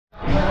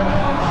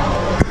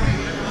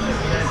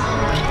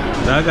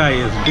That guy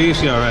is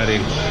busy already.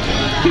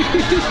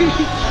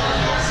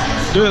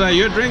 Dude, are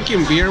you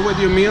drinking beer with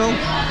your meal?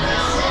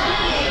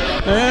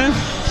 Eh?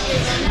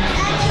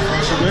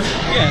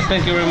 Yeah,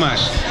 thank you very much.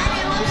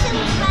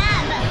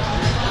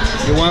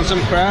 You want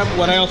some crab?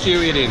 What else are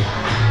you eating?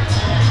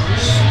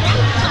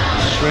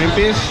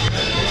 Shrimpies?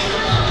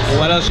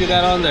 What else you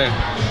got on there?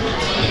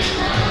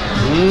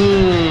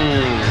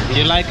 Mmm.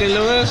 You like it,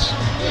 Louis?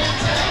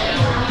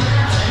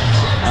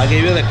 I'll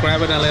give you the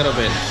crab in a little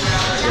bit.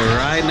 We're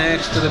right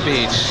next to the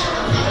beach.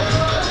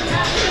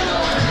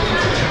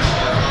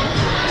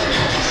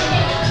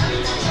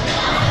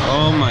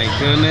 Oh my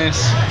goodness.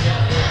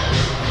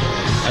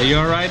 Are you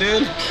alright,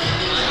 dude?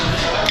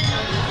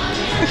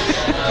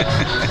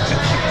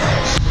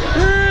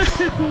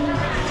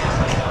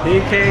 He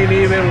can't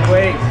even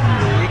wait.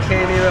 He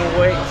can't even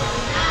wait.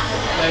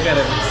 Look at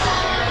him.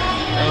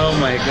 Oh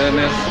my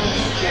goodness.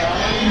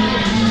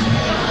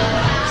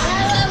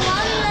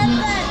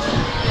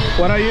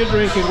 What are you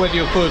drinking with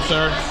your food,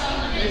 sir?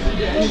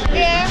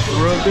 Beer.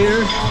 Root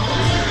beer?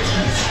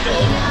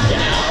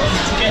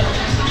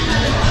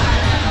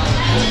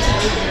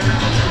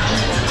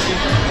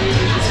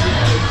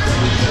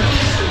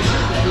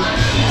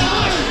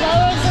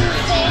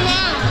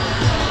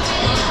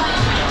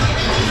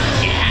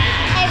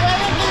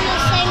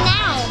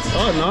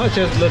 Oh no,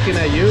 just looking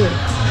at you.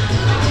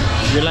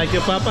 You like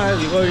your papa?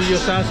 You go to your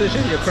sausage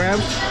and your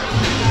crabs?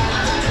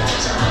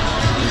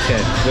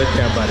 Okay, good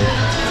job, buddy.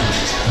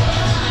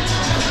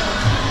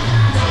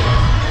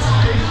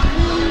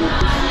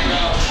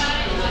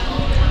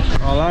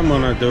 All I'm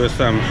gonna do is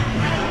some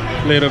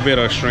little bit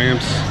of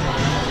shrimps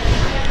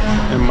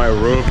and my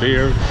root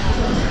beer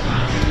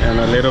and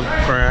a little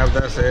crab,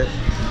 that's it.